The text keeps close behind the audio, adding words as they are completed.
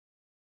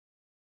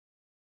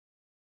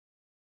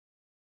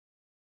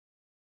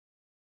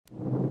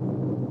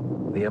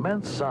The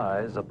immense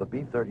size of the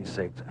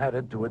B-36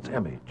 added to its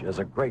image as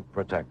a great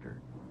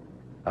protector.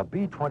 A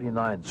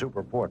B-29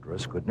 Super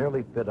Fortress could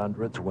nearly fit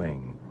under its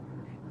wing.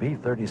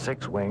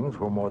 B-36 wings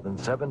were more than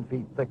 7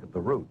 feet thick at the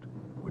root,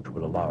 which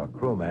would allow a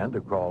crewman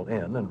to crawl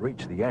in and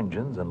reach the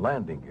engines and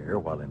landing gear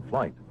while in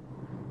flight.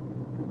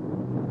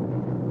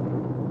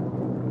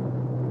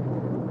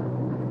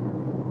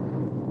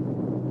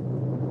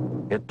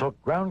 It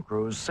took ground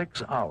crews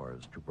 6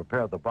 hours to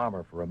prepare the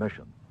bomber for a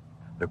mission.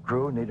 The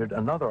crew needed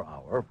another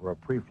hour for a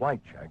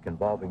pre-flight check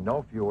involving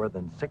no fewer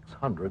than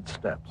 600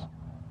 steps.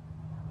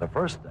 The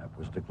first step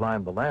was to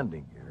climb the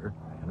landing gear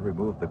and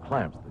remove the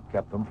clamps that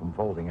kept them from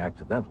folding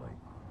accidentally.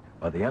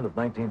 By the end of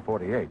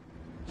 1948,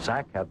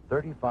 SAC had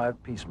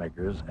 35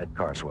 Peacemakers at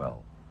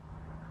Carswell.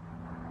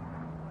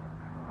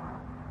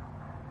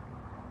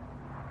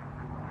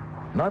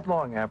 Not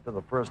long after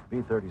the first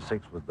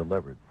B-36 was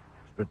delivered,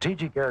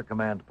 Strategic Air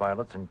Command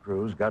pilots and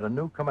crews got a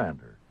new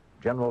commander,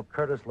 General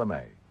Curtis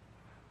LeMay.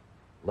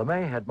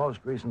 LeMay had most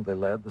recently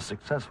led the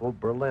successful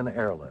Berlin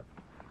airlift.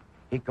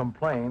 He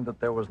complained that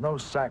there was no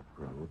SAC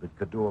crew that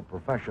could do a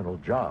professional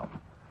job.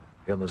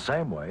 In the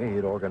same way,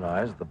 he'd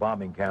organized the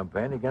bombing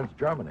campaign against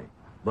Germany.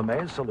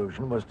 LeMay's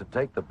solution was to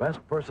take the best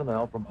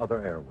personnel from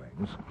other air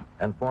wings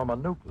and form a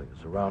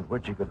nucleus around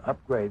which he could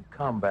upgrade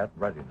combat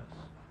readiness.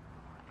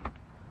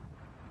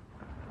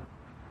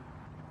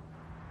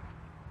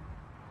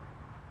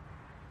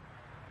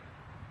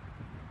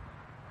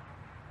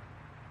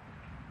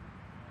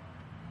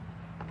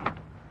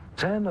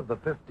 Ten of the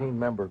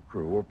 15-member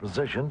crew were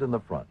positioned in the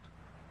front.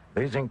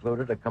 These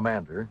included a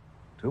commander,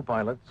 2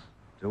 pilots,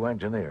 2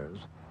 engineers,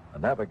 a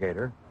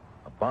navigator,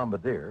 a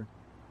bombardier,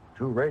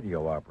 2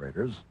 radio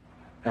operators,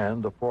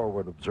 and a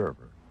forward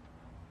observer.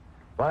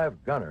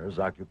 5 gunners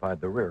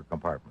occupied the rear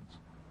compartments.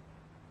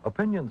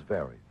 Opinions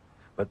varied,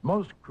 but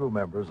most crew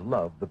members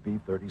loved the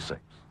B-36.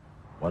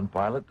 One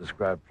pilot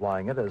described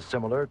flying it as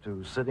similar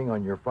to sitting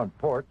on your front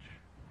porch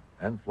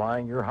and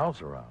flying your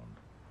house around.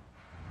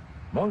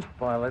 Most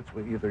pilots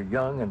were either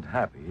young and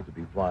happy to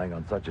be flying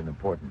on such an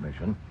important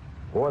mission,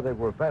 or they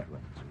were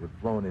veterans who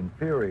had flown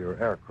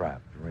inferior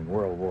aircraft during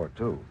World War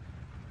II.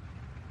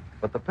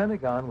 But the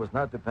Pentagon was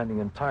not depending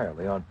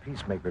entirely on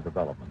Peacemaker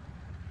development.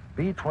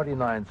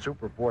 B-29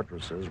 Super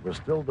Fortresses were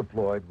still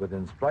deployed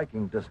within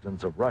striking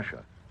distance of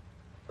Russia.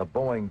 The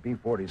Boeing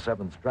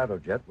B-47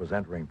 Stratojet was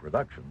entering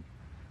production,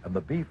 and the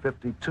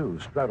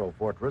B-52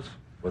 Stratofortress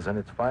was in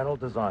its final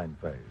design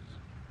phase.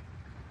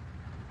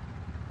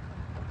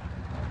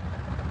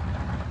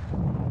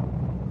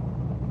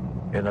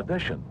 In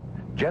addition,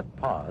 jet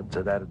pods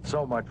had added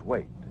so much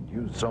weight and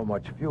used so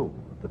much fuel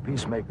that the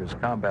Peacemaker's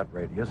combat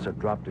radius had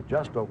dropped to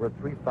just over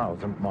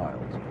 3,000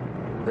 miles.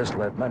 This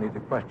led many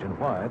to question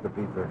why the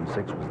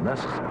B-36 was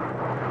necessary.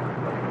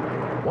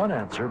 One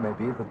answer may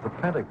be that the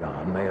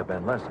Pentagon may have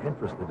been less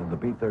interested in the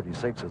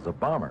B-36 as a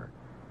bomber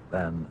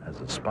than as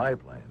a spy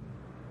plane.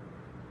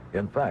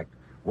 In fact,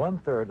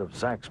 1/3 of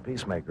SAC's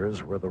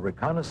Peacemakers were the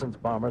reconnaissance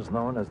bombers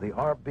known as the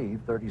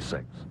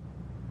RB-36.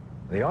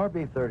 The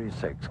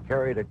RB-36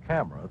 carried a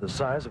camera the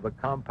size of a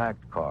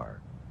compact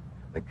car.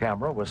 The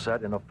camera was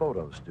set in a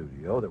photo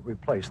studio that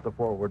replaced the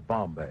forward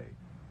bomb bay.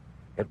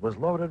 It was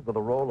loaded with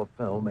a roll of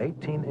film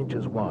 18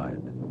 inches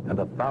wide and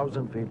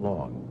 1,000 feet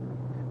long.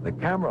 The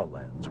camera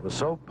lens was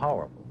so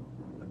powerful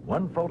that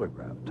one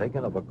photograph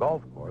taken of a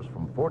golf course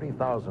from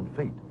 40,000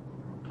 feet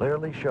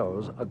clearly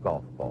shows a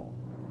golf ball.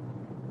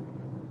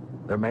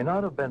 There may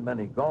not have been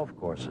many golf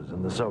courses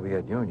in the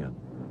Soviet Union,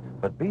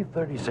 but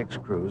B-36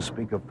 crews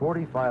speak of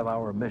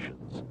 45-hour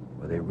missions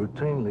where they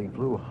routinely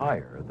flew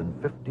higher than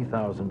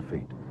 50,000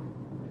 feet.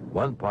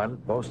 One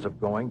pilot boasts of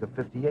going to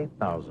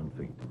 58,000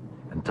 feet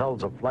and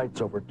tells of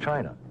flights over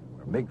China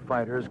where MiG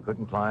fighters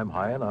couldn't climb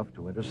high enough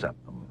to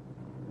intercept them.